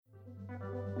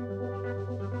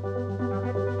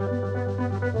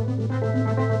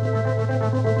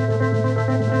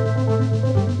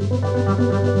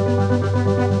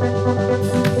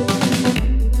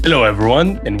Hello,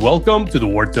 everyone, and welcome to the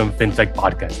Wharton FinTech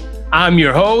Podcast. I'm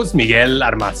your host, Miguel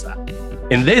Armaza.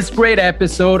 In this great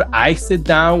episode, I sit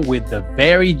down with the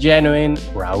very genuine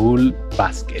Raul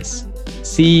Vasquez,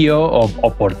 CEO of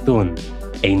Oportun,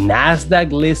 a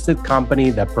NASDAQ-listed company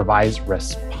that provides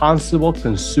responsible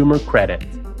consumer credit.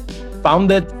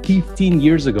 Founded 15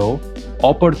 years ago,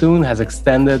 Oportun has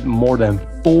extended more than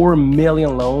 4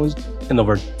 million loans and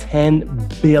over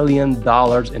 $10 billion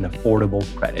in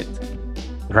affordable credit.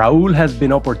 Raul has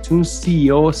been Oportun's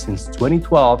CEO since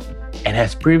 2012 and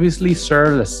has previously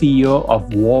served as CEO of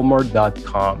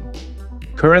Walmart.com.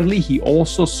 Currently, he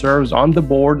also serves on the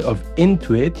board of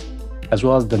Intuit, as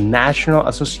well as the National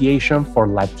Association for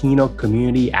Latino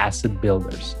Community Asset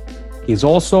Builders. He's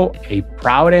also a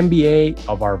proud MBA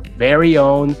of our very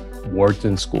own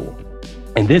Wharton School.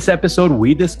 In this episode,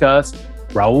 we discuss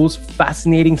Raul's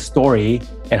fascinating story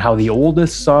and how the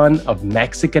oldest son of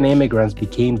Mexican immigrants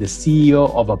became the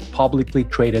CEO of a publicly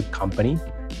traded company,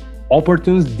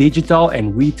 Oportun's digital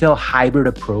and retail hybrid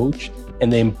approach,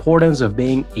 and the importance of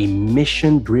being a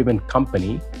mission-driven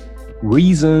company,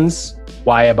 reasons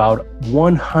why about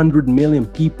 100 million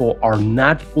people are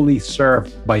not fully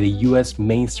served by the US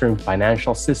mainstream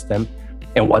financial system,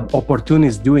 and what Oportun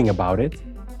is doing about it,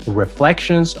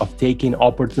 reflections of taking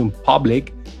Oportun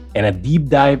public, and a deep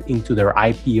dive into their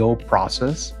IPO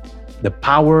process, the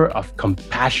power of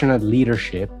compassionate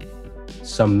leadership,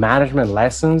 some management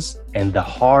lessons, and the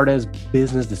hardest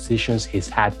business decisions he's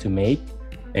had to make,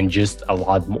 and just a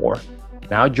lot more.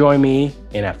 Now join me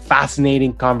in a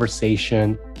fascinating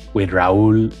conversation with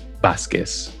Raul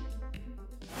Vasquez.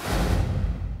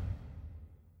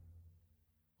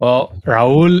 Well,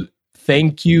 Raul,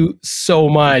 thank you so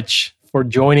much for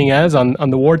joining us on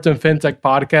the Wharton FinTech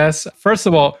Podcast. First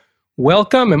of all,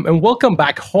 welcome and welcome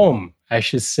back home, I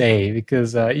should say,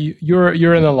 because you're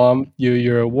an alum.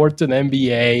 You're a Wharton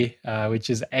MBA, which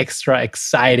is extra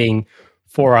exciting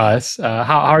for us.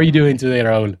 How are you doing today,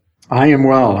 Raul? I am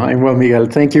well, Miguel.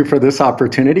 Thank you for this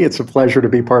opportunity. It's a pleasure to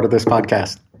be part of this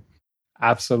podcast.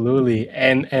 Absolutely.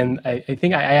 And I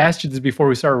think I asked you this before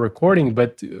we started recording,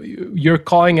 but you're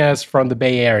calling us from the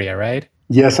Bay Area, right?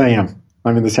 Yes, I am.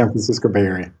 I'm in the San Francisco Bay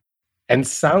Area. And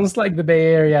sounds like the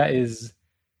Bay Area is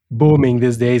booming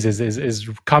these days, is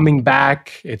coming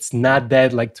back. It's not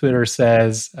dead like Twitter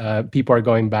says. People are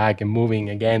going back and moving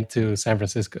again to San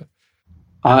Francisco.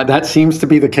 That seems to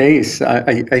be the case.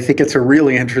 I think it's a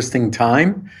really interesting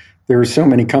time. There are so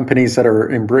many companies that are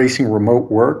embracing remote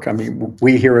work. I mean,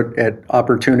 we here at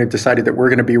Oportun have decided that we're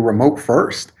going to be remote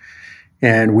first.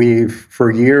 And we've,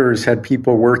 for years, had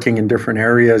people working in different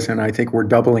areas, and I think we're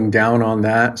doubling down on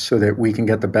that so that we can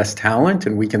get the best talent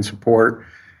and we can support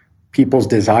people's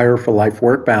desire for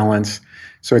life-work balance.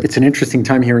 So it's an interesting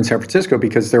time here in San Francisco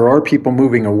because there are people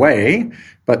moving away,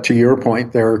 but to your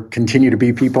point, there continue to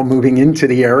be people moving into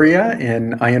the area,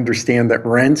 and I understand that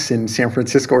rents in San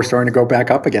Francisco are starting to go back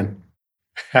up again.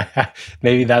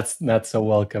 Maybe that's not so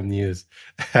welcome news.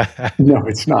 No,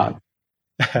 it's not.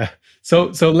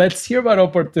 So let's hear about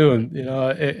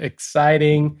Oportun.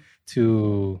 Exciting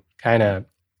to kind of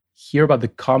hear about the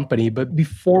company. But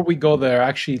before we go there,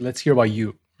 actually, let's hear about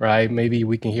you, right? Maybe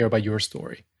we can hear about your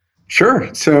story.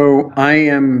 Sure. So I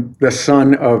am the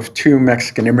son of two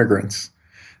Mexican immigrants.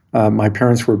 My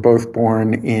parents were both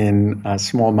born in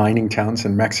small mining towns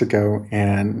in Mexico.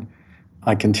 And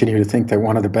I continue to think that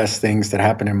one of the best things that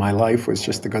happened in my life was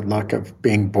just the good luck of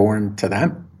being born to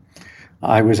them.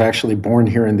 I was actually born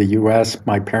here in the U.S.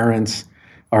 My parents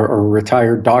are a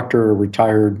retired doctor, a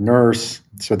retired nurse,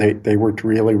 so they worked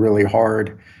really, really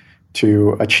hard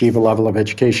to achieve a level of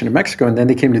education in Mexico, and then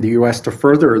they came to the U.S. to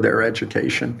further their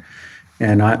education.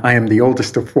 And I am the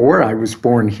oldest of four. I was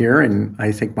born here, and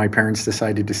I think my parents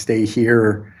decided to stay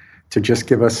here to just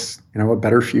give us, a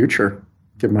better future,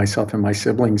 give myself and my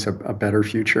siblings a better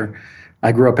future.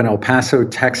 I grew up in El Paso,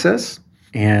 Texas,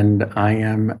 and I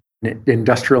am an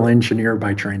industrial engineer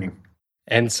by training.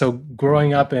 And so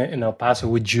growing up in El Paso,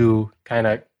 would you kind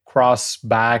of cross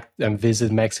back and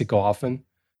visit Mexico often?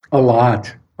 A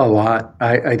lot.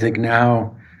 I think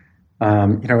now,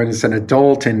 as an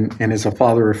adult and as a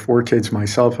father of four kids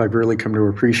myself, I've really come to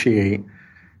appreciate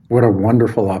what a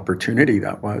wonderful opportunity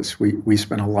that was. We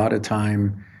spent a lot of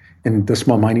time in the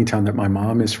small mining town that my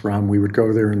mom is from. We would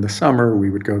go there in the summer.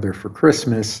 We would go there for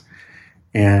Christmas.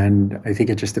 And I think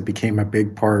it became a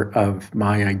big part of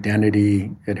my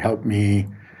identity. It helped me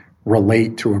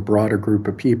relate to a broader group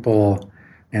of people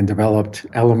and developed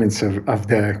elements of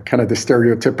the kind of the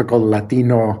stereotypical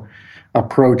Latino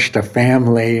approach to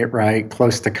family, right?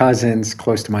 Close to cousins,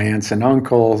 close to my aunts and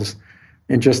uncles,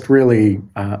 and just really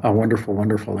a wonderful,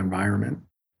 wonderful environment.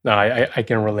 No, I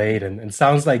can relate. And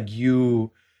sounds like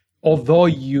although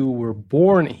you were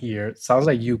born here, it sounds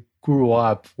like you grew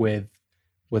up with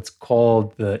what's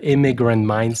called the immigrant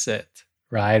mindset,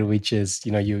 right? Which is,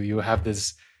 you have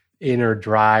this inner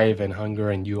drive and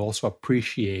hunger, and you also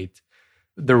appreciate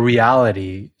the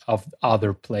reality of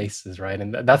other places, right?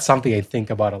 And that's something I think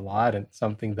about a lot, and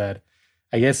something that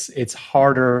I guess it's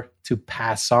harder to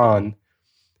pass on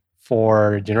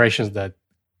for generations that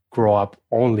grow up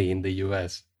only in the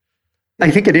US.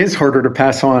 I think it is harder to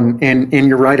pass on. And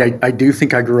you're right. I do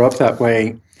think I grew up that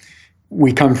way.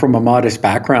 We come from a modest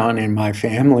background in my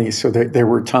family. So there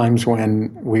were times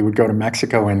when we would go to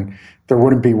Mexico and there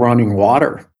wouldn't be running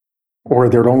water, or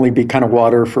there'd only be kind of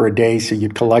water for a day. So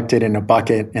you'd collect it in a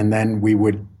bucket and then we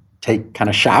would take kind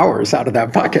of showers out of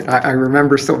that bucket. I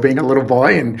remember still being a little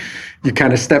boy, and you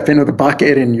kind of step into the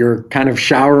bucket and you're kind of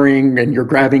showering and you're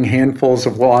grabbing handfuls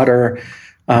of water.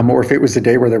 Or if it was a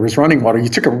day where there was running water, you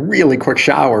took a really quick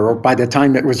shower, or by the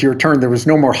time it was your turn, there was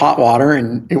no more hot water,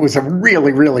 and it was a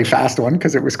really, really fast one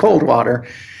because it was cold water.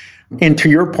 And to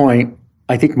your point,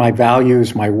 I think my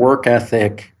values, my work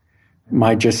ethic,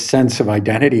 my just sense of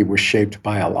identity was shaped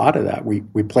by a lot of that. We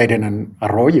played in an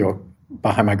arroyo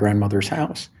behind my grandmother's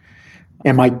house.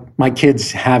 And my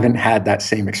kids haven't had that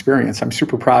same experience. I'm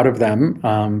super proud of them,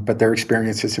 but their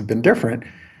experiences have been different.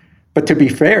 But to be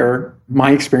fair,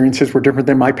 my experiences were different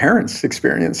than my parents'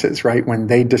 experiences, right? When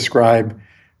they describe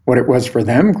what it was for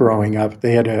them growing up,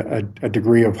 they had a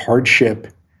degree of hardship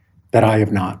that I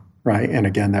have not, right? And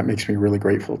again, that makes me really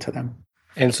grateful to them.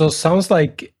 And so it sounds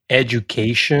like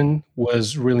education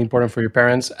was really important for your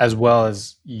parents as well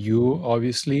as you,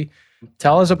 obviously.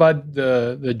 Tell us about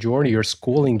the journey, your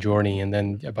schooling journey, and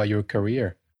then about your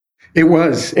career. It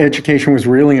was. Education was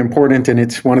really important, and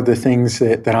it's one of the things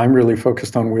that I'm really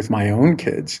focused on with my own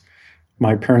kids.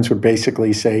 My parents would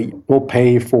basically say, we'll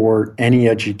pay for any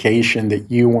education that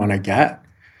you want to get.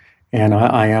 And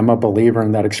I am a believer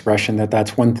in that expression,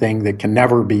 that's one thing that can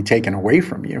never be taken away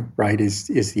from you, right, is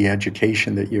the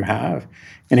education that you have.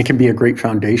 And it can be a great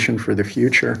foundation for the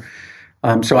future.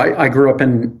 So I grew up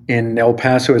in El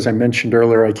Paso, as I mentioned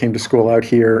earlier. I came to school out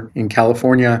here in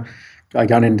California. I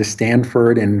got into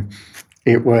Stanford, and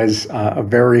it was a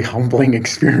very humbling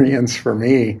experience for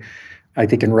me. I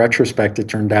think in retrospect, it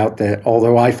turned out that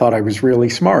although I thought I was really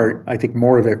smart, I think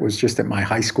more of it was just that my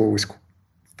high school was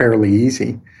fairly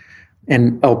easy.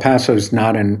 And El Paso is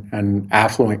not an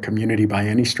affluent community by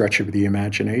any stretch of the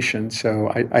imagination.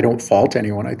 So I don't fault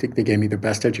anyone. I think they gave me the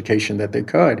best education that they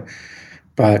could.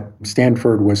 But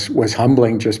Stanford was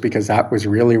humbling just because that was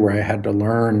really where I had to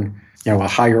learn, a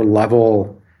higher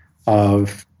level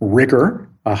of rigor,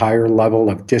 a higher level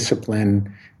of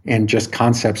discipline, and just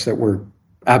concepts that were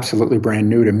absolutely brand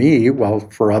new to me, while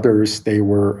for others, they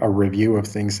were a review of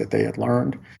things that they had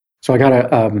learned. So I got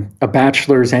a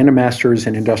bachelor's and a master's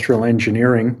in industrial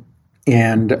engineering.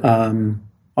 And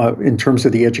in terms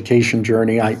of the education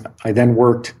journey, I then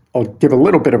worked, I'll give a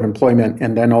little bit of employment,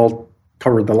 and then I'll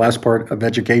cover the last part of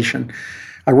education.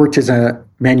 I worked in a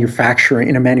manufacturing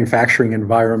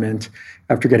environment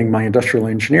after getting my industrial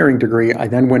engineering degree. I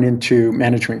then went into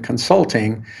management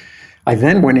consulting. I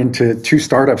then went into two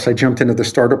startups. I jumped into the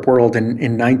startup world in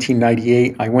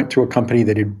 1998. I went to a company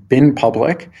that had been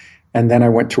public, and then I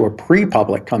went to a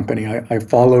pre-public company. I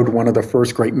followed one of the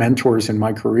first great mentors in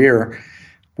my career.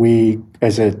 We,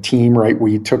 as a team, right,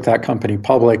 we took that company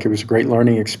public. It was a great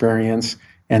learning experience.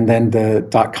 And then the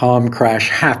dot-com crash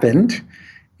happened.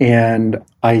 And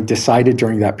I decided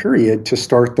during that period to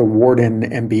start the Wharton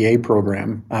MBA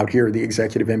program out here, the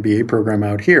executive MBA program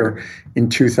out here in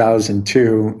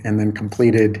 2002, and then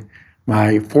completed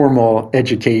my formal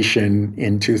education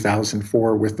in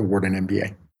 2004 with the Wharton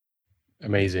MBA.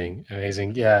 Amazing.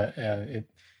 Yeah.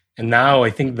 And now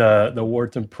I think the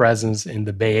Wharton presence in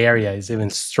the Bay Area is even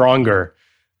stronger.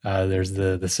 There's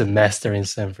the semester in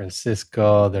San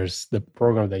Francisco. There's the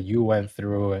program that you went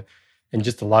through, and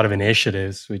just a lot of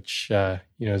initiatives, which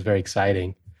is very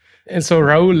exciting. And so,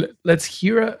 Raul, let's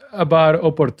hear about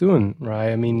Oportun,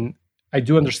 right? I mean, I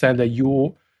do understand that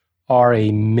you are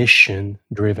a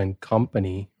mission-driven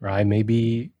company, right?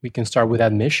 Maybe we can start with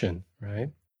that mission, right?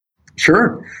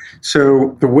 Sure.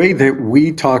 So the way that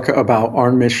we talk about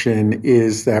our mission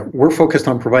is that we're focused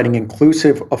on providing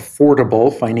inclusive,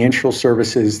 affordable financial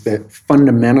services that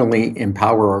fundamentally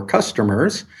empower our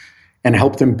customers and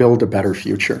help them build a better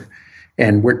future.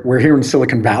 And we're here in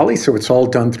Silicon Valley, so it's all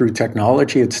done through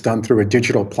technology. It's done through a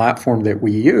digital platform that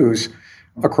we use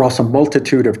across a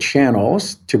multitude of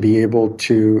channels to be able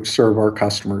to serve our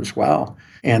customers well.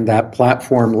 And that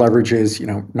platform leverages,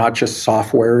 not just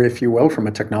software, if you will, from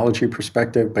a technology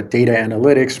perspective, but data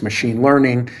analytics, machine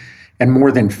learning, and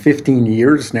more than 15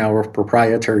 years now of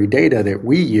proprietary data that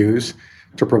we use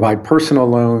to provide personal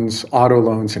loans, auto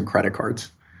loans, and credit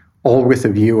cards, all with a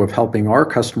view of helping our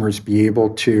customers be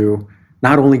able to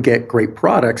not only get great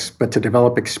products, but to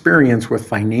develop experience with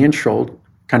financial,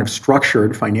 kind of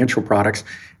structured financial products,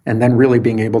 and then really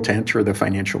being able to enter the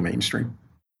financial mainstream.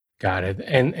 Got it.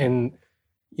 And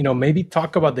maybe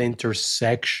talk about the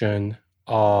intersection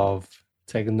of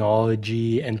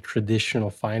technology and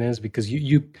traditional finance, because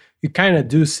you kind of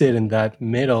do sit in that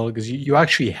middle, because you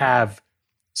actually have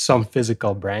some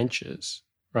physical branches,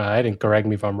 right? And correct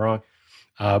me if I'm wrong,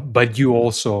 but you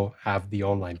also have the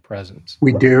online presence.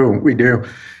 We do.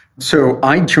 So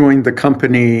I joined the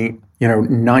company,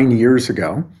 9 years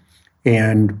ago.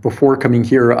 And before coming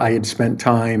here, I had spent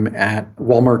time at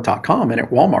Walmart.com and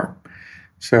at Walmart.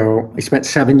 So I spent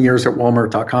 7 years at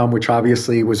Walmart.com, which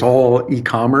obviously was all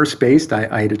e-commerce based.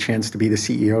 I had a chance to be the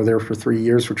CEO there for 3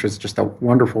 years, which was just a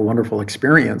wonderful, wonderful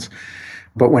experience.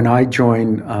 But when I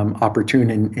joined Opportune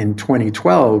in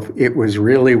 2012, it was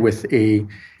really with a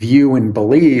view and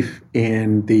belief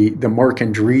in the Marc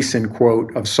Andreessen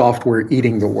quote of software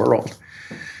eating the world.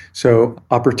 So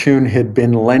Opportune had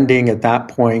been lending at that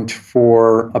point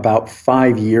for about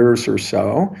 5 years or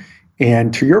so.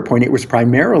 And to your point, it was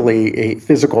primarily a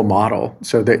physical model.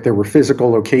 So that there were physical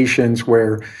locations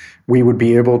where we would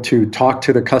be able to talk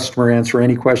to the customer, answer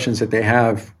any questions that they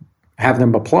have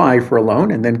them apply for a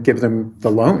loan, and then give them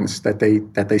the loans that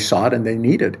they sought and they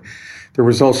needed. There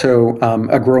was also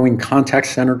a growing contact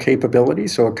center capability.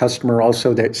 So a customer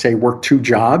also that, say, worked 2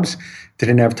 jobs,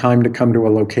 didn't have time to come to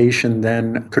a location,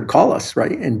 then could call us,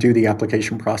 right, and do the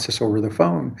application process over the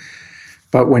phone.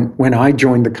 But when I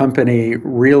joined the company,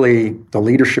 really the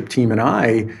leadership team and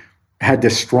I had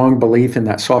this strong belief in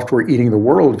that software eating the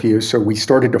world view. So we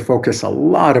started to focus a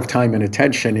lot of time and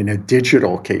attention in a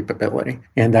digital capability.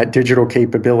 And that digital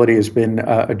capability has been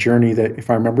a journey that, if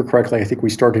I remember correctly, I think we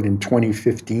started in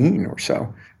 2015 or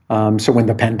so. So when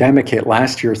the pandemic hit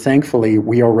last year, thankfully,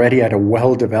 we already had a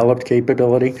well-developed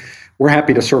capability. We're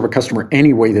happy to serve a customer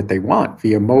any way that they want,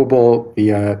 via mobile,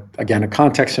 via, again, a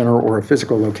contact center or a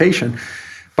physical location.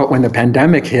 But when the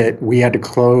pandemic hit, we had to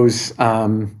close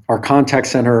our contact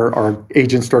center. Our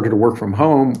agents started to work from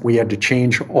home. We had to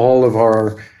change all of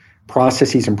our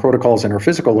processes and protocols in our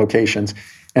physical locations.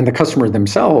 And the customer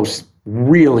themselves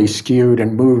really skewed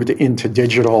and moved into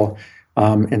digital.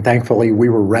 And thankfully, we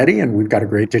were ready, and we've got a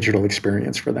great digital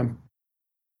experience for them.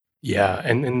 Yeah.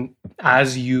 And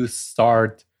as you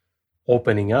start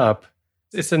opening up,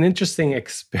 it's an interesting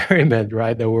experiment,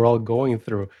 right, that we're all going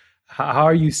through. How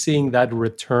are you seeing that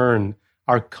return?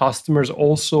 Are customers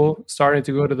also starting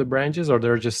to go to the branches, or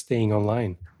they're just staying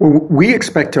online? Well, we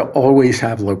expect to always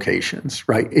have locations,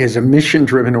 right? As a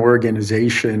mission-driven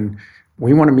organization,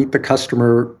 we want to meet the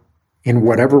customer in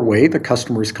whatever way the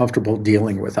customer is comfortable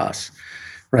dealing with us,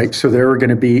 right? So there are going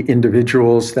to be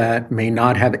individuals that may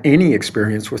not have any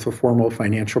experience with a formal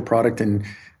financial product, and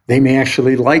they may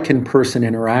actually like in-person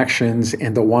interactions,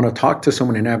 and they'll want to talk to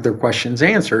someone and have their questions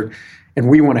answered. And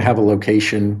we want to have a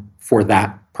location for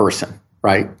that person,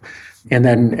 right? And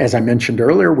then, as I mentioned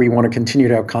earlier, we want to continue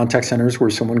to have contact centers where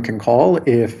someone can call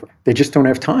if they just don't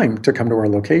have time to come to our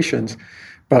locations.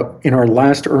 But in our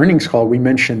last earnings call, we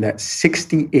mentioned that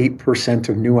 68%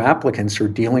 of new applicants are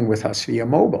dealing with us via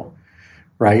mobile,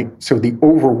 right? So the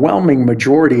overwhelming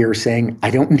majority are saying,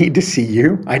 I don't need to see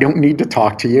you. I don't need to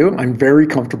talk to you. I'm very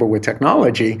comfortable with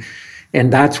technology.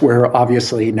 And that's where,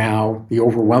 obviously, now the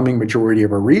overwhelming majority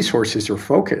of our resources are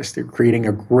focused. They're creating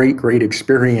a great, great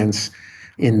experience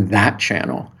in that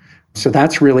channel. So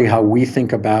that's really how we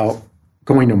think about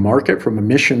going to market from a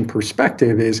mission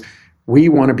perspective. Is we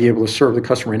want to be able to serve the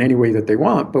customer in any way that they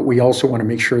want, but we also want to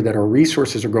make sure that our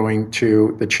resources are going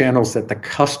to the channels that the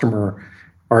customer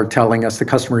is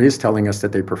telling us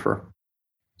that they prefer.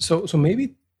 So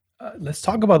maybe let's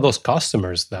talk about those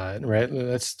customers that, right?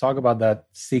 Let's talk about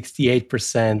that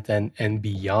 68% and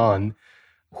beyond.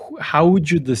 How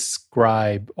would you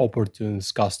describe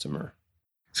Opportune's customer?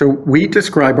 So we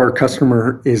describe our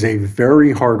customer as a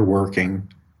very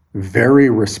hardworking, very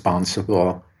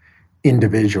responsible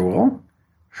individual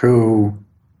who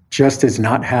just has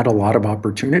not had a lot of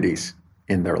opportunities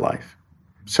in their life.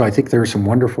 So I think there are some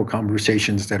wonderful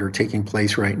conversations that are taking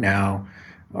place right now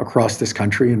across this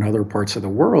country and other parts of the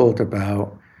world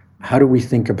about how do we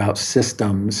think about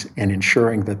systems and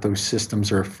ensuring that those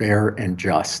systems are fair and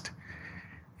just.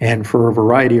 And for a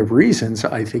variety of reasons,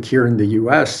 I think here in the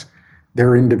US, there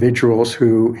are individuals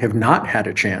who have not had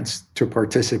a chance to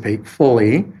participate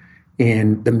fully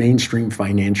in the mainstream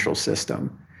financial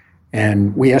system.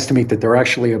 And we estimate that there are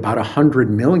actually about 100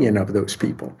 million of those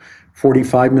people.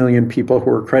 45 million people who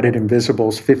are credit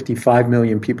invisibles, 55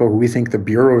 million people who we think the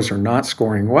bureaus are not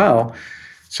scoring well.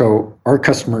 So our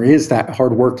customer is that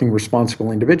hardworking,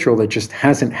 responsible individual that just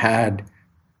hasn't had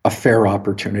a fair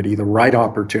opportunity, the right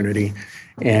opportunity.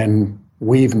 And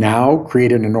we've now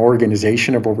created an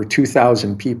organization of over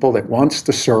 2,000 people that wants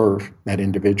to serve that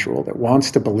individual, that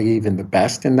wants to believe in the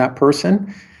best in that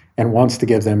person, and wants to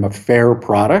give them a fair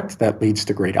product that leads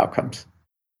to great outcomes.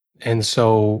 And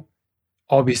so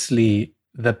obviously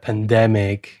the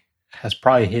pandemic has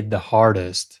probably hit the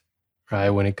hardest, right,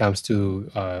 when it comes to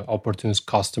Oportun's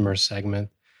customer segment.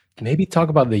 Maybe talk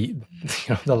about the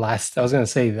the last, I was going to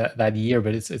say that year,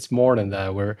 but it's more than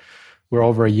that. We're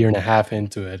over a year and a half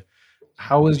into it.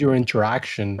 How was your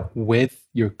interaction with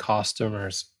your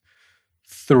customers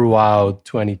throughout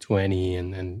 2020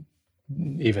 and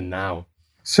even now?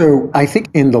 So I think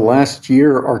in the last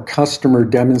year, our customer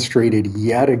demonstrated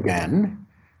yet again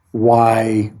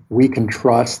why we can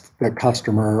trust the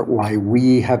customer, why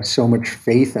we have so much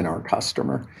faith in our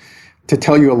customer. To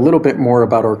tell you a little bit more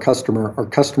about our customer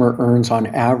earns on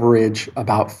average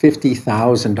about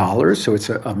 $50,000, so it's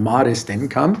a modest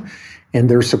income, and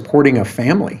they're supporting a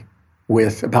family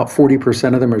with about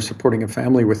 40% of them are supporting a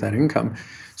family with that income.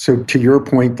 So to your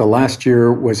point, the last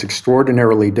year was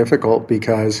extraordinarily difficult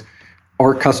because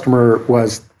our customer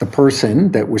was the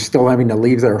person that was still having to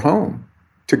leave their home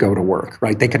to go to work,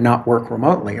 right? They could not work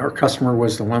remotely. Our customer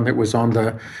was the one that was on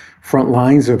the front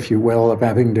lines, if you will, of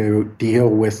having to deal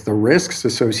with the risks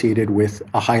associated with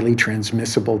a highly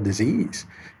transmissible disease.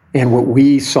 And what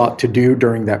we sought to do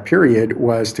during that period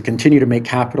was to continue to make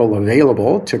capital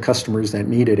available to customers that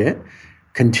needed it,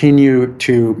 continue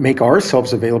to make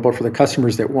ourselves available for the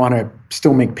customers that want to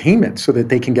still make payments so that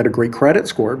they can get a great credit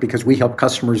score, because we help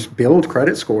customers build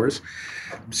credit scores.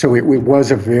 So it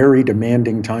was a very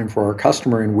demanding time for our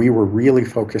customer, and we were really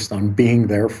focused on being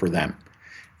there for them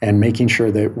and making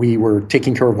sure that we were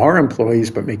taking care of our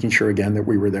employees, but making sure, again, that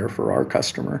we were there for our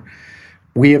customer.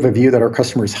 We have a view that our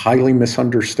customer is highly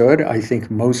misunderstood. I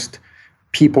think most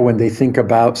people, when they think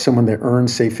about someone that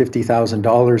earns, say,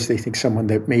 $50,000, they think someone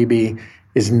that maybe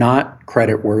is not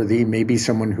credit worthy, maybe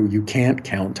someone who you can't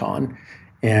count on.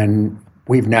 And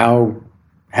we've now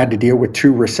had to deal with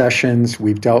 2 recessions.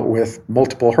 We've dealt with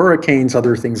multiple hurricanes,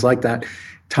 other things like that.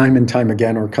 Time and time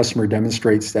again, our customer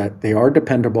demonstrates that they are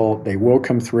dependable. They will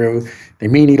come through. They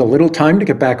may need a little time to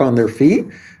get back on their feet,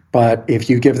 but if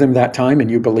you give them that time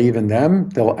and you believe in them,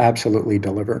 they'll absolutely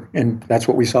deliver. And that's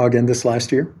what we saw again this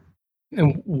last year.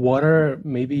 And what are,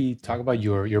 maybe talk about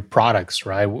your products,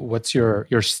 right? What's your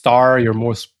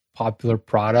most popular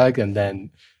product, and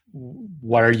then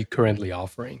what are you currently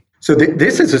offering? So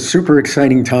this is a super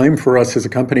exciting time for us as a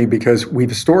company because we've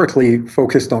historically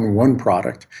focused on one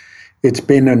product. It's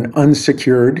been an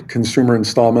unsecured consumer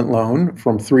installment loan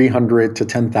from $300 to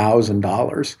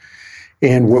 $10,000.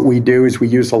 And what we do is we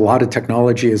use a lot of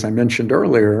technology, as I mentioned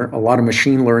earlier, a lot of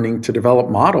machine learning to develop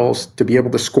models to be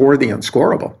able to score the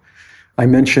unscorable. I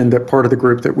mentioned that part of the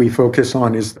group that we focus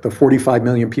on is the 45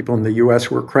 million people in the US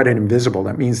who are credit invisible.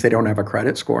 That means they don't have a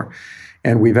credit score.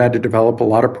 And we've had to develop a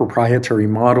lot of proprietary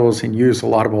models and use a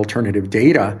lot of alternative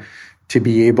data to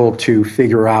be able to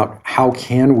figure out how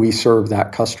can we serve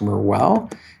that customer well,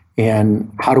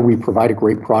 and how do we provide a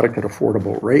great product at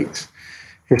affordable rates.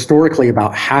 Historically,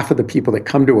 about half of the people that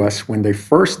come to us when they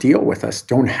first deal with us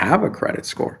don't have a credit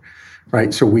score,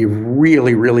 right? So we've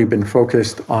really, really been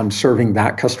focused on serving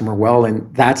that customer well, and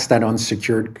that's that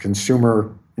unsecured consumer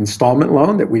installment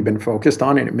loan that we've been focused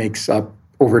on, and it makes up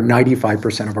over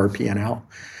 95% of our P&L.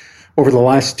 Over the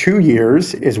last 2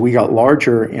 years, as we got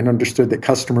larger and understood that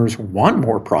customers want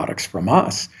more products from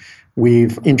us,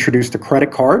 we've introduced a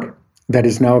credit card that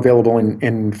is now available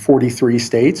in 43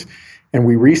 states. And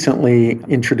we recently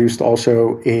introduced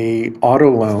also a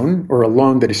auto loan, or a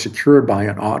loan that is secured by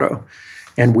an auto.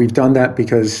 And we've done that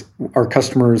because our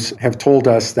customers have told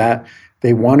us that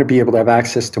they want to be able to have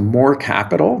access to more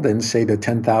capital than, say, the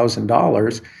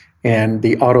 $10,000. And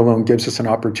the auto loan gives us an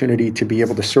opportunity to be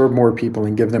able to serve more people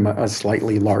and give them a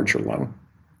slightly larger loan.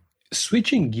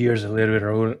 Switching gears a little bit,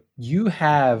 Raul, you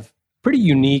have pretty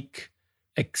unique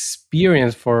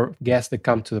experience for guests that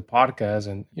come to the podcast.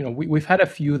 And, we've had a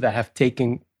few that have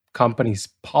taken companies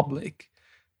public,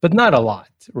 but not a lot,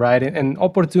 right? And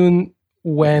Oportun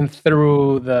went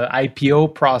through the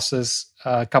IPO process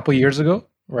a couple of years ago,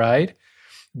 right?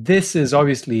 This is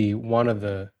obviously one of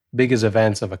the biggest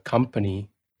events of a company,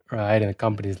 right, in a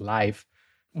company's life.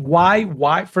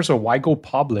 Why, first of all, why go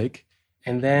public?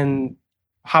 And then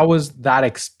how was that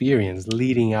experience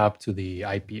leading up to the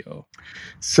IPO?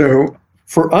 So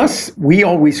For us, we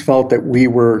always felt that we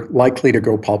were likely to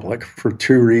go public for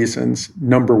two reasons.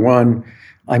 Number one,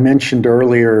 I mentioned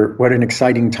earlier what an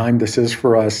exciting time this is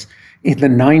for us. In the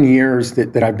 9 years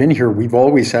that I've been here, we've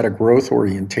always had a growth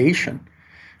orientation.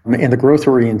 And the growth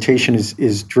orientation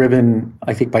is driven,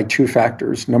 I think, by two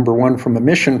factors. Number one, from a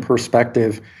mission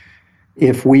perspective,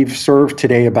 if we've served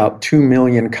today about 2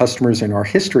 million customers in our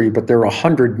history, but there are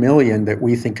 100 million that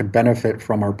we think could benefit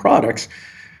from our products,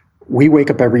 we wake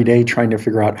up every day trying to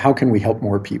figure out how can we help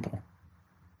more people,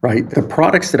 right? The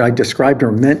products that I described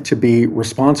are meant to be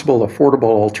responsible, affordable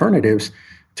alternatives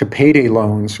to payday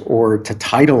loans or to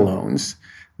title loans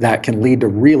that can lead to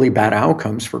really bad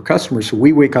outcomes for customers. So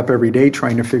we wake up every day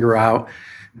trying to figure out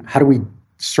how do we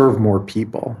serve more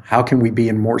people? How can we be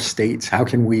in more states? How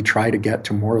can we try to get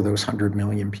to more of those 100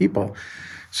 million people?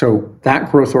 So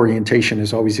that growth orientation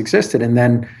has always existed. And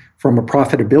then from a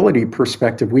profitability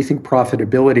perspective, we think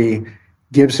profitability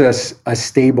gives us a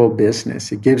stable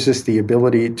business. It gives us the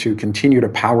ability to continue to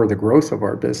power the growth of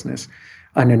our business.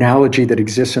 An analogy that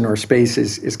exists in our space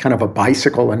is kind of a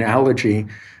bicycle analogy.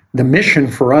 The mission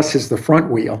for us is the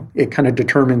front wheel. It kind of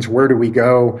determines where do we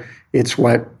go. It's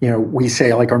what, we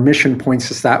say, like our mission points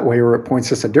us that way or it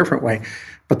points us a different way.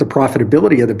 But the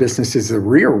profitability of the business is the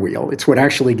rear wheel. It's what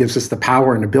actually gives us the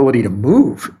power and ability to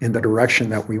move in the direction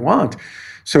that we want.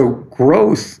 So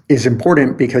growth is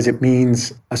important because it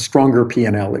means a stronger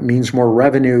P&L. It means more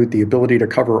revenue, the ability to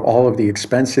cover all of the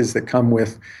expenses that come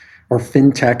with our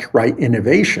fintech, right,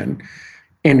 innovation.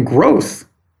 And growth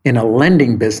in a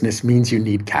lending business means you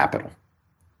need capital.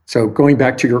 So going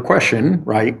back to your question,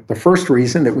 right, the first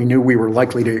reason that we knew we were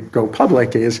likely to go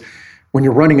public is when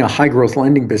you're running a high growth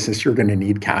lending business, you're going to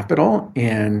need capital.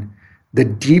 And the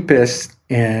deepest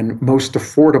and most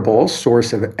affordable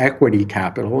source of equity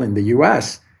capital in the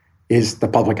US is the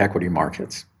public equity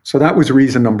markets. So that was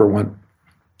reason number one.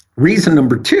 Reason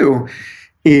number two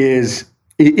is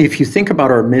if you think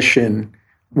about our mission,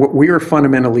 what we are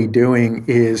fundamentally doing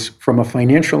is, from a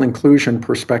financial inclusion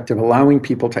perspective, allowing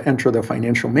people to enter the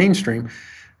financial mainstream.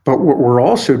 But what we're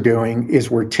also doing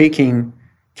is we're taking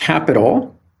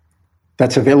capital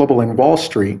that's available in Wall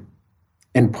Street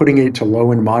and putting it to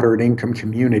low and moderate income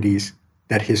communities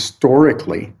that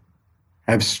historically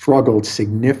have struggled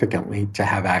significantly to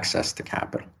have access to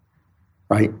capital,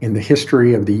 right? In the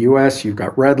history of the US, you've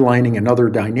got redlining and other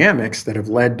dynamics that have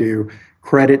led to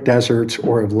credit deserts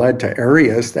or have led to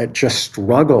areas that just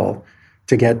struggle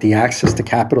to get the access to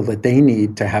capital that they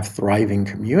need to have thriving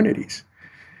communities.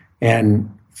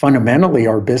 And fundamentally,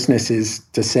 our business is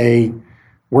to say,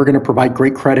 we're going to provide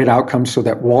great credit outcomes so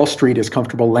that Wall Street is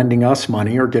comfortable lending us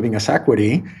money or giving us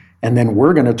equity. And then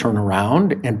we're going to turn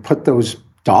around and put those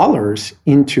dollars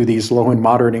into these low and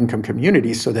moderate income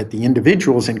communities so that the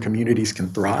individuals in communities can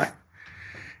thrive.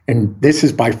 And this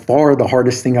is by far the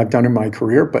hardest thing I've done in my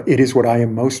career, but it is what I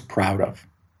am most proud of,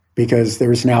 because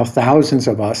there's now thousands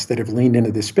of us that have leaned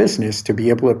into this business to be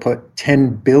able to put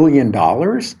 $10 billion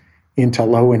into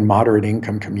low and moderate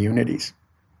income communities.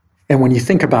 And when you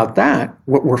think about that,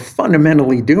 what we're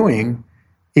fundamentally doing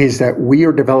is that we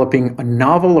are developing a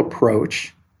novel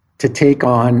approach to take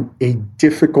on a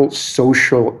difficult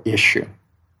social issue.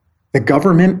 The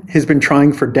government has been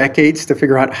trying for decades to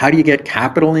figure out how do you get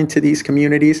capital into these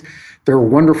communities. There are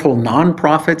wonderful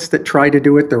nonprofits that try to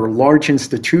do it. There are large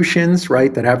institutions,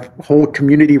 right, that have whole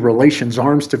community relations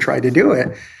arms to try to do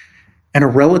it. And a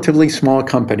relatively small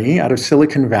company out of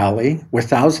Silicon Valley with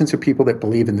thousands of people that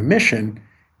believe in the mission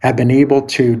have been able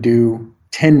to do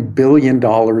 $10 billion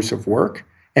of work.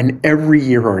 And every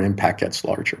year our impact gets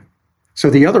larger.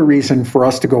 So the other reason for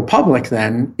us to go public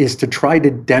then is to try to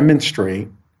demonstrate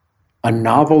a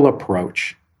novel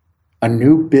approach, a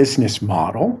new business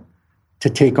model to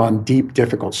take on deep,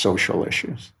 difficult social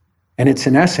issues. And it's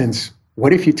in essence,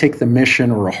 what if you take the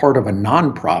mission or a heart of a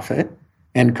nonprofit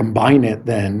and combine it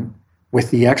then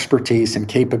with the expertise and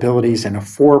capabilities in a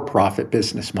for-profit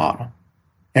business model?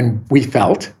 And we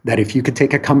felt that if you could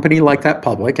take a company like that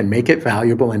public and make it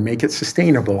valuable and make it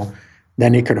sustainable,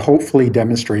 then it could hopefully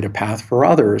demonstrate a path for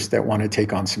others that want to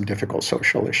take on some difficult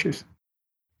social issues.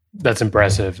 That's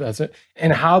impressive. That's it.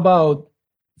 And how about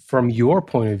from your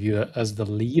point of view as the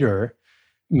leader,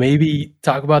 maybe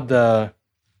talk about the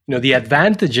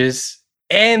advantages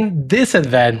and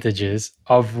disadvantages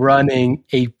of running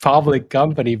a public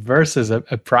company versus a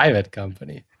private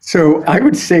company? So I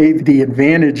would say the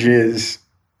advantages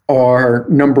are,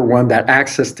 number one, that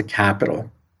access to capital,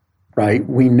 right?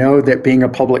 We know that being a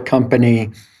public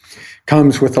company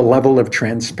comes with a level of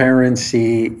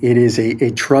transparency. It is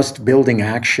a trust building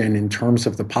action in terms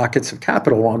of the pockets of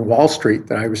capital on Wall Street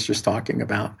that I was just talking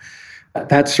about.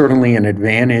 That's certainly an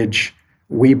advantage.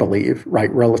 we believe,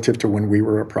 right, relative to when we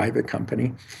were a private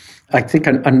company. I think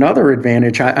another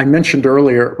advantage, I mentioned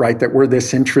earlier, right, that we're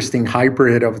this interesting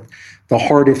hybrid of the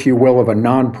heart, if you will, of a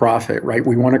nonprofit, right?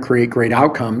 We want to create great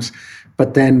outcomes,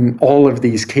 but then all of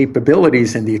these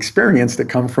capabilities and the experience that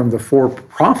come from the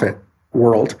for-profit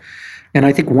world. And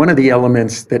I think one of the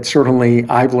elements that certainly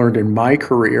I've learned in my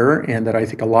career and that I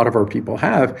think a lot of our people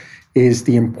have is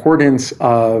the importance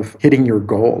of hitting your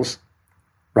goals,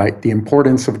 right? The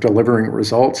importance of delivering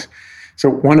results. So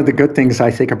one of the good things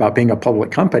I think about being a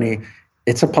public company,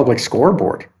 it's a public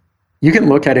scoreboard. You can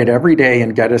look at it every day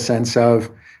and get a sense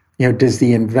of, does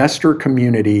the investor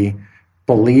community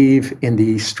believe in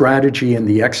the strategy and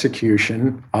the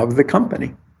execution of the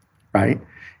company, right?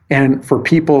 And for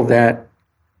people that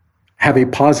have a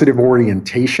positive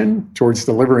orientation towards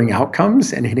delivering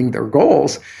outcomes and hitting their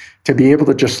goals, to be able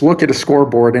to just look at a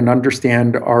scoreboard and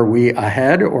understand, are we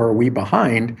ahead or are we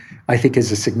behind, I think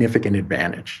is a significant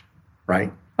advantage,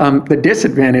 right? The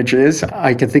disadvantage is,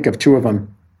 I can think of two of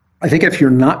them. I think if you're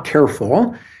not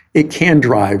careful, it can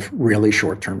drive really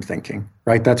short-term thinking,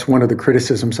 right? That's one of the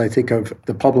criticisms, I think, of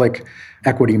the public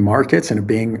equity markets and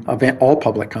of all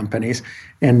public companies.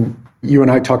 And you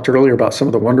and I talked earlier about some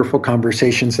of the wonderful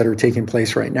conversations that are taking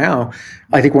place right now.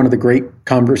 I think one of the great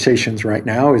conversations right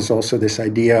now is also this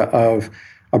idea of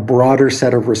a broader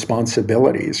set of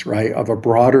responsibilities, right? Of a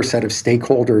broader set of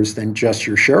stakeholders than just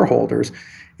your shareholders.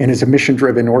 And as a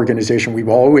mission-driven organization, we've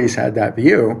always had that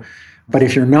view. But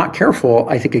if you're not careful,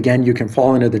 I think, again, you can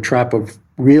fall into the trap of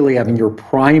really having your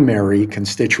primary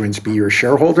constituents be your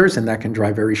shareholders, and that can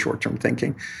drive very short-term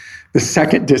thinking. The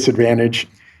second disadvantage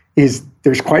is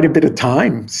there's quite a bit of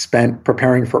time spent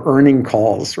preparing for earning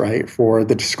calls, right, for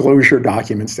the disclosure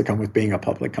documents that come with being a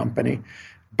public company.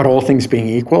 But all things being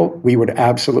equal, we would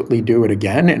absolutely do it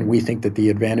again, and we think that the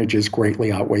advantages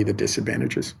greatly outweigh the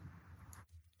disadvantages.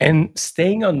 And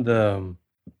staying on the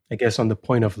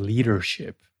point of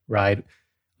leadership, right?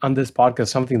 On this podcast,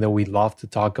 something that we love to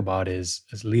talk about is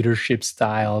leadership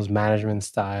styles, management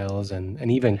styles,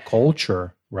 and even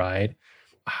culture, right?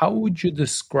 How would you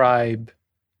describe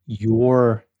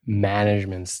your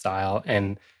management style,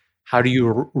 and how do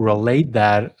you relate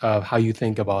that of how you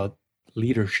think about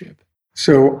leadership?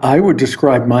 So I would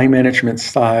describe my management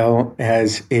style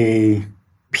as a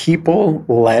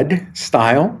people-led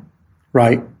style,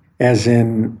 right? As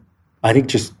in, I think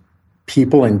just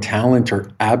people and talent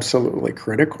are absolutely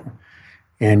critical.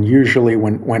 And usually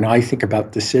when I think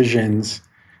about decisions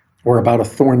or about a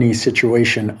thorny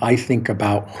situation, I think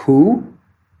about who,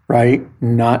 right?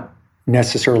 Not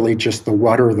necessarily just the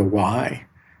what or the why.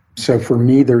 So for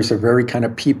me, there's a very kind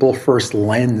of people-first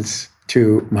lens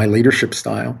to my leadership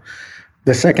style.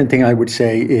 The second thing I would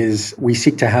say is we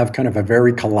seek to have kind of a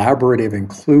very collaborative,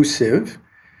 inclusive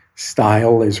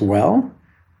style as well.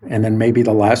 And then maybe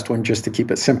the last one, just to keep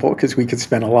it simple, because we could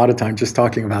spend a lot of time just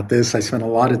talking about this. I spent a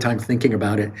lot of time thinking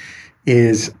about it,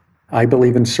 is I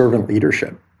believe in servant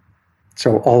leadership.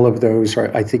 So all of those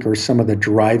I think are some of the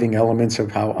driving elements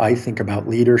of how I think about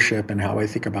leadership and how I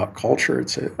think about culture.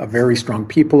 It's a very strong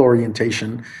people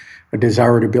orientation, a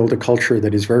desire to build a culture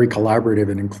that is very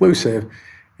collaborative and inclusive,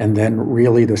 and then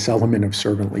really this element of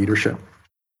servant leadership.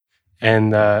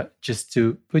 And just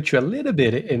to put you a little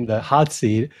bit in the hot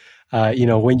seat,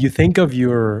 when you think of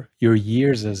your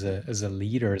years as a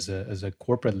leader, as a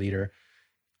corporate leader,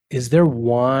 is there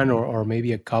one or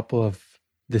maybe a couple of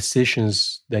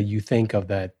decisions that you think of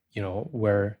that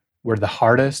were the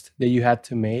hardest that you had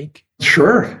to make?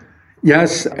 Sure.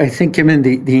 Yes, I think given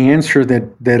the answer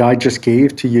that I just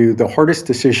gave to you, the hardest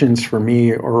decisions for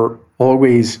me are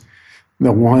always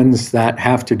the ones that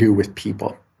have to do with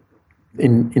people.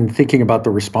 In thinking about the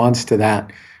response to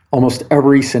that, almost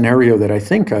every scenario that I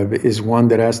think of is one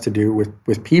that has to do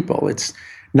with people. It's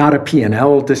not a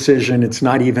P&L decision. It's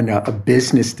not even a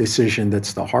business decision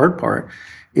that's the hard part.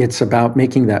 It's about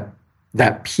making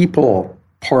that people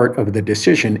part of the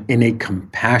decision in a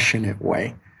compassionate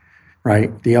way,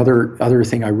 right? The other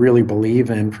thing I really believe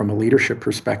in from a leadership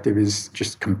perspective is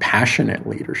just compassionate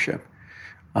leadership.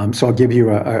 So I'll give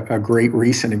you a great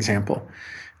recent example.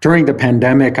 During the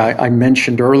pandemic, I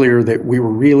mentioned earlier that we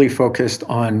were really focused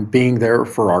on being there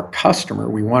for our customer.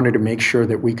 We wanted to make sure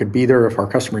that we could be there if our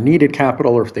customer needed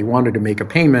capital or if they wanted to make a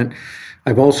payment.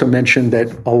 I've also mentioned that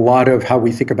a lot of how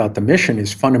we think about the mission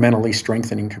is fundamentally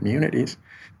strengthening communities.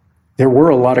 There were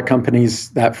a lot of companies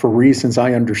that, for reasons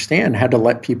I understand, had to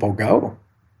let people go,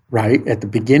 right, at the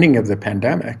beginning of the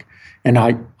pandemic. And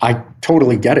I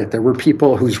totally get it. There were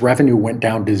people whose revenue went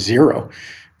down to zero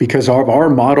because of our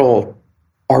model.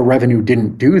 Our revenue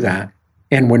didn't do that.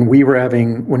 And when we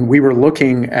were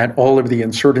looking at all of the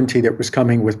uncertainty that was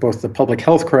coming with both the public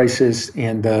health crisis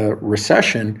and the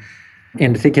recession,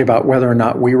 and thinking about whether or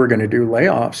not we were going to do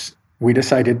layoffs, we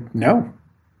decided no.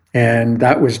 And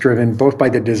that was driven both by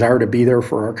the desire to be there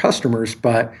for our customers,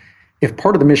 but if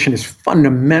part of the mission is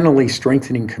fundamentally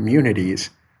strengthening communities,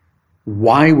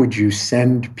 why would you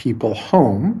send people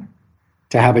home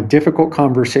to have a difficult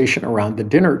conversation around the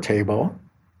dinner table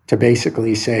to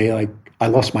basically say, like, I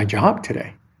lost my job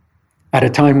today? At a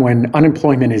time when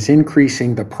unemployment is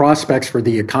increasing, the prospects for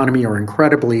the economy are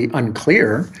incredibly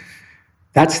unclear.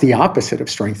 That's the opposite of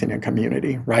strengthening a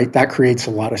community, right? That creates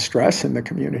a lot of stress in the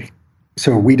community.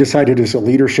 So we decided as a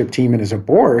leadership team and as a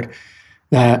board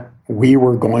that we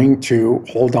were going to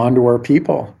hold on to our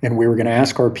people, and we were going to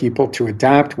ask our people to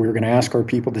adapt. We were going to ask our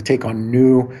people to take on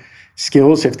new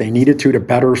skills if they needed to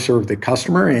better serve the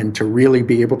customer and to really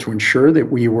be able to ensure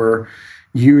that we were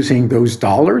using those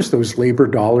dollars, those labor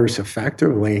dollars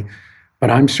effectively. But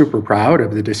I'm super proud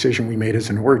of the decision we made as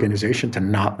an organization to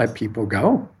not let people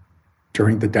go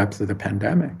during the depth of the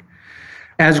pandemic.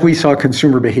 As we saw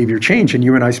consumer behavior change, and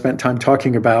you and I spent time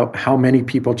talking about how many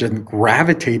people just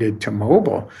gravitated to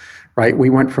mobile, right? We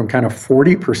went from kind of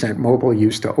 40% mobile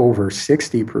use to over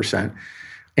 60%.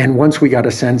 And once we got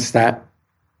a sense that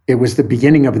it was the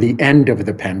beginning of the end of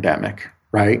the pandemic,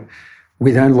 right?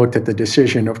 We then looked at the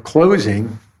decision of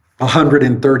closing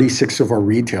 136 of our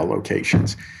retail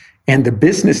locations. And the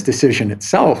business decision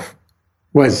itself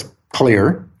was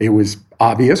clear. It was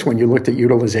obvious when you looked at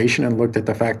utilization and looked at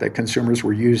the fact that consumers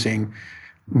were using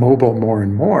mobile more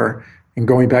and more. And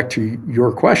going back to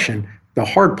your question, the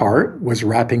hard part was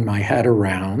wrapping my head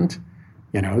around,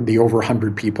 the over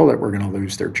 100 people that were going to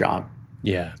lose their job.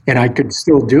 Yeah. And I could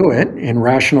still do it and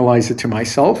rationalize it to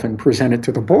myself and present it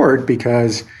to the board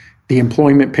because the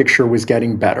employment picture was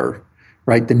getting better,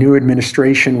 right? The new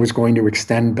administration was going to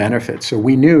extend benefits. So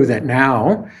we knew that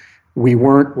now we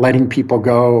weren't letting people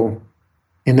go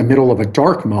in the middle of a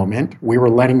dark moment. We were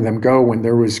letting them go when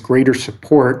there was greater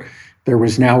support. There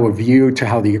was now a view to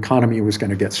how the economy was going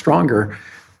to get stronger.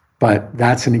 But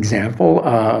that's an example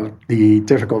of the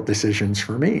difficult decisions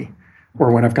for me,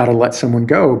 or when I've got to let someone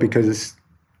go because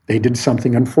they did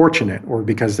something unfortunate or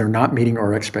because they're not meeting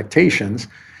our expectations.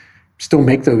 Still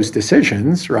make those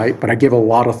decisions, right? But I give a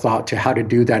lot of thought to how to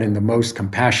do that in the most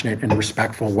compassionate and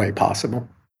respectful way possible.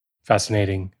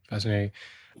 Fascinating.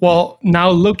 Well, now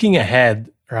looking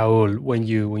ahead, Raul, when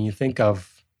you think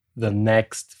of the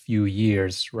next few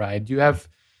years, right? Do you have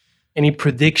any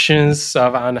predictions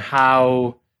on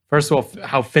how, first of all,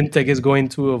 how fintech is going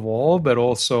to evolve, but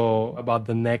also about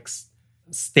the next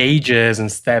stages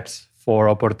and steps for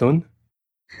Oportun?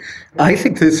 I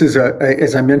think this is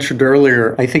as I mentioned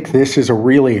earlier, I think this is a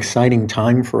really exciting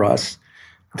time for us.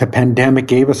 The pandemic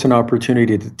gave us an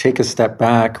opportunity to take a step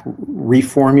back,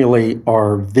 reformulate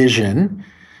our vision,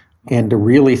 and to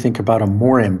really think about a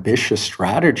more ambitious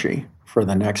strategy for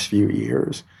the next few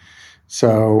years.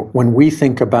 So when we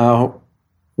think about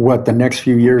what the next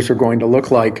few years are going to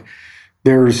look like,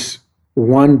 there's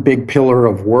one big pillar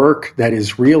of work that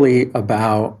is really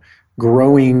about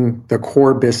growing the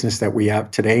core business that we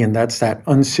have today, and that's that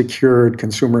unsecured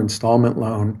consumer installment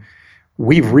loan.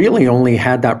 We've really only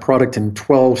had that product in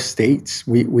 12 states.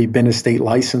 We've been a state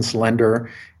licensed lender,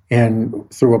 and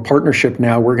through a partnership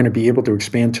now, we're going to be able to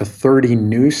expand to 30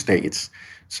 new states.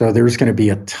 So there's going to be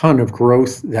a ton of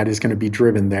growth that is going to be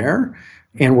driven there,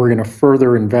 and we're going to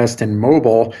further invest in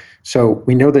mobile. So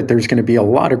we know that there's going to be a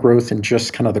lot of growth in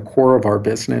just kind of the core of our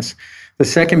business. The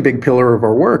second big pillar of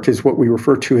our work is what we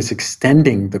refer to as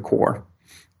extending the core.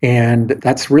 And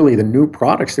that's really the new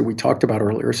products that we talked about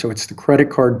earlier. So it's the credit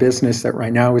card business that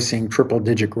right now is seeing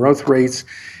triple-digit growth rates.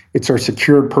 It's our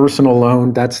secured personal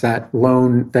loan. That's that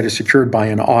loan that is secured by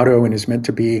an auto and is meant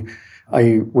to be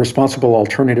a responsible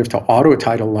alternative to auto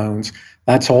title loans.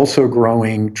 That's also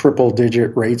growing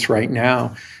triple-digit rates right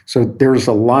now. So there's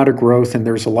a lot of growth and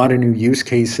there's a lot of new use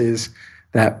cases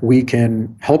that we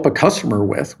can help a customer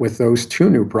with those two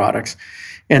new products.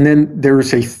 And then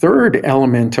there's a third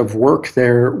element of work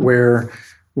there where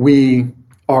we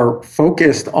are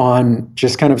focused on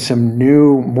just kind of some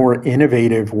new, more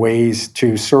innovative ways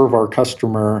to serve our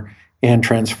customer and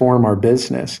transform our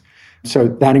business. So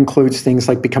that includes things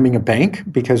like becoming a bank,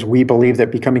 because we believe that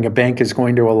becoming a bank is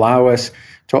going to allow us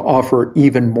to offer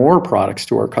even more products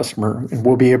to our customer. And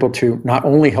we'll be able to not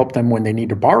only help them when they need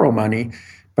to borrow money,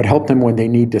 but help them when they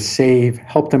need to save,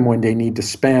 help them when they need to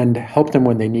spend, help them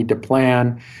when they need to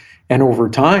plan, and over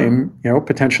time,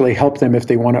 potentially help them if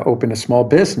they want to open a small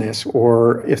business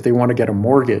or if they want to get a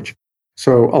mortgage.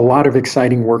 So a lot of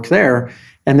exciting work there.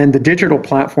 And then the digital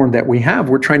platform that we have,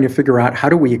 we're trying to figure out how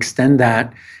do we extend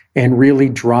that and really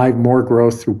drive more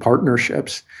growth through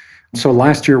partnerships. So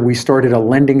last year, we started a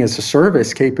lending as a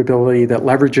service capability that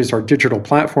leverages our digital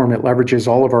platform. It leverages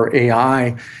all of our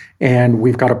AI. And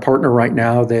we've got a partner right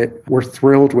now that we're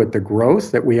thrilled with the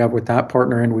growth that we have with that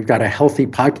partner. And we've got a healthy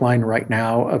pipeline right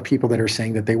now of people that are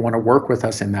saying that they want to work with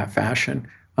us in that fashion.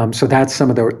 So that's some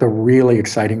of the really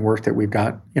exciting work that we've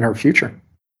got in our future.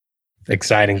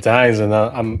 Exciting times. And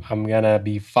I'm going to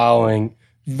be following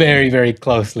very, very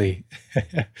closely.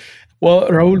 Well,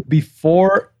 Raul,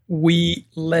 before we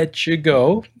let you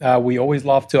go, we always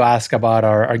love to ask about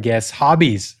our guests'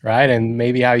 hobbies, right? And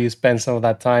maybe how you spend some of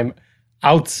that time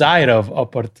outside of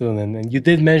Oportun. And you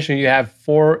did mention you have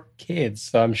 4 kids,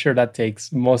 so I'm sure that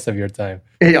takes most of your time.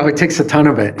 It takes a ton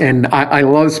of it. And I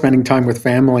love spending time with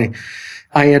family.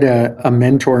 I had a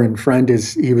mentor and friend,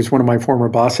 he was one of my former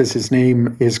bosses. His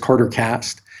name is Carter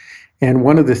Cast. And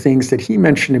one of the things that he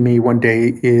mentioned to me one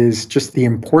day is just the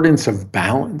importance of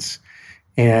balance.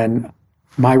 And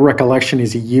my recollection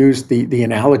is he used the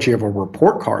analogy of a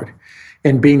report card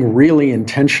and being really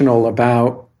intentional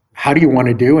about how do you want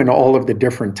to do in all of the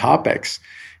different topics.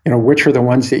 Which are the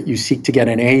ones that you seek to get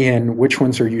an A in? Which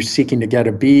ones are you seeking to get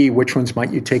a B? Which ones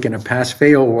might you take in a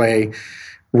pass-fail way?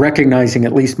 Recognizing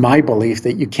at least my belief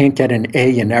that you can't get an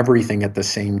A in everything at the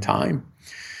same time.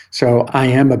 So I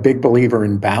am a big believer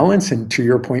in balance. And to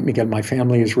your point, Miguel, my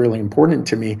family is really important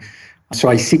to me. So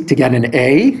I seek to get an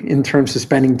A in terms of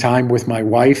spending time with my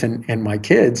wife and my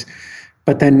kids.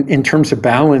 But then in terms of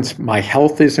balance, my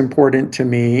health is important to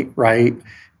me, right?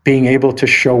 Being able to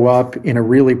show up in a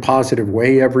really positive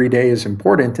way every day is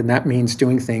important. And that means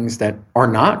doing things that are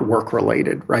not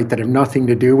work-related, right? That have nothing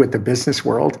to do with the business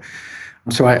world.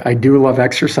 So I do love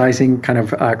exercising, kind of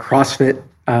CrossFit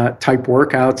type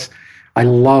workouts. I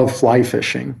love fly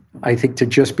fishing. I think to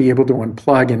just be able to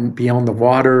unplug and be on the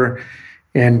water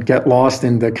and get lost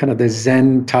in the kind of the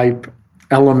Zen type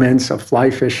elements of fly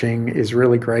fishing is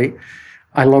really great.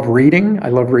 I love reading.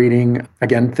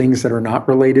 Again, things that are not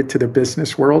related to the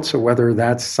business world. So whether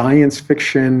that's science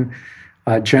fiction,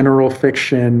 general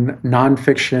fiction,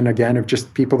 nonfiction, again, of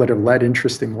just people that have led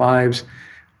interesting lives.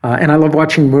 And I love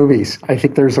watching movies. I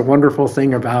think there's a wonderful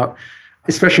thing about,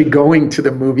 especially going to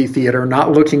the movie theater,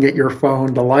 not looking at your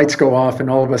phone, the lights go off, and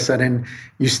all of a sudden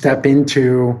you step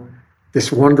into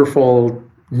this wonderful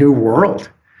new world.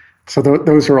 So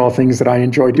those are all things that I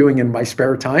enjoy doing in my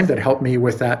spare time that help me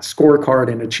with that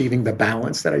scorecard and achieving the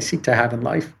balance that I seek to have in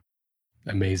life.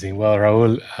 Amazing. Well,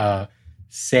 Raul,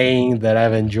 saying that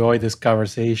I've enjoyed this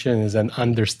conversation is an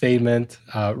understatement.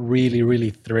 Really, really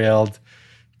thrilled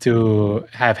to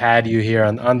have had you here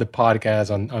on the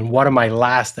podcast on one of my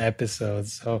last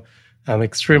episodes. So I'm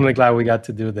extremely glad we got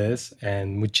to do this.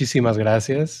 And muchísimas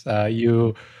gracias.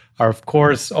 You are, of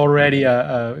course, already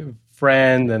a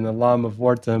friend and alum of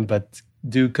Wharton, but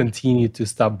do continue to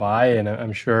stop by. And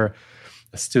I'm sure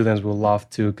students will love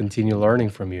to continue learning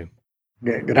from you.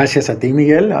 Gracias a ti,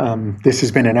 Miguel. This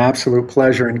has been an absolute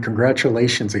pleasure. And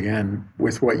congratulations again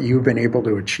with what you've been able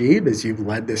to achieve as you've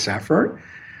led this effort.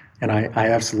 And I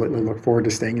absolutely look forward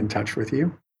to staying in touch with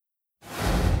you.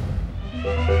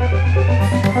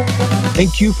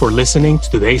 Thank you for listening to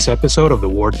today's episode of the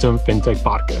Wharton FinTech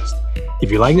Podcast.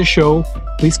 If you like the show,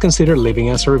 please consider leaving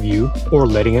us a review or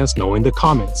letting us know in the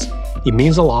comments. It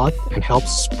means a lot and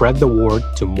helps spread the word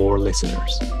to more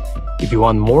listeners. If you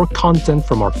want more content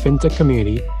from our FinTech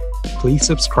community, please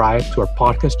subscribe to our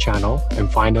podcast channel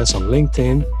and find us on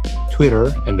LinkedIn,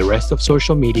 Twitter, and the rest of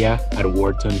social media at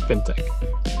Wharton FinTech.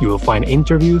 You will find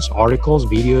interviews, articles,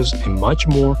 videos, and much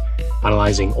more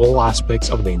analyzing all aspects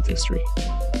of the industry.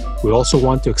 We also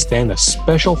want to extend a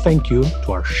special thank you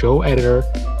to our show editor,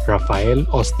 Rafael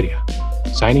Ostria.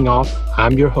 Signing off,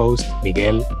 I'm your host,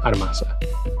 Miguel Armaza.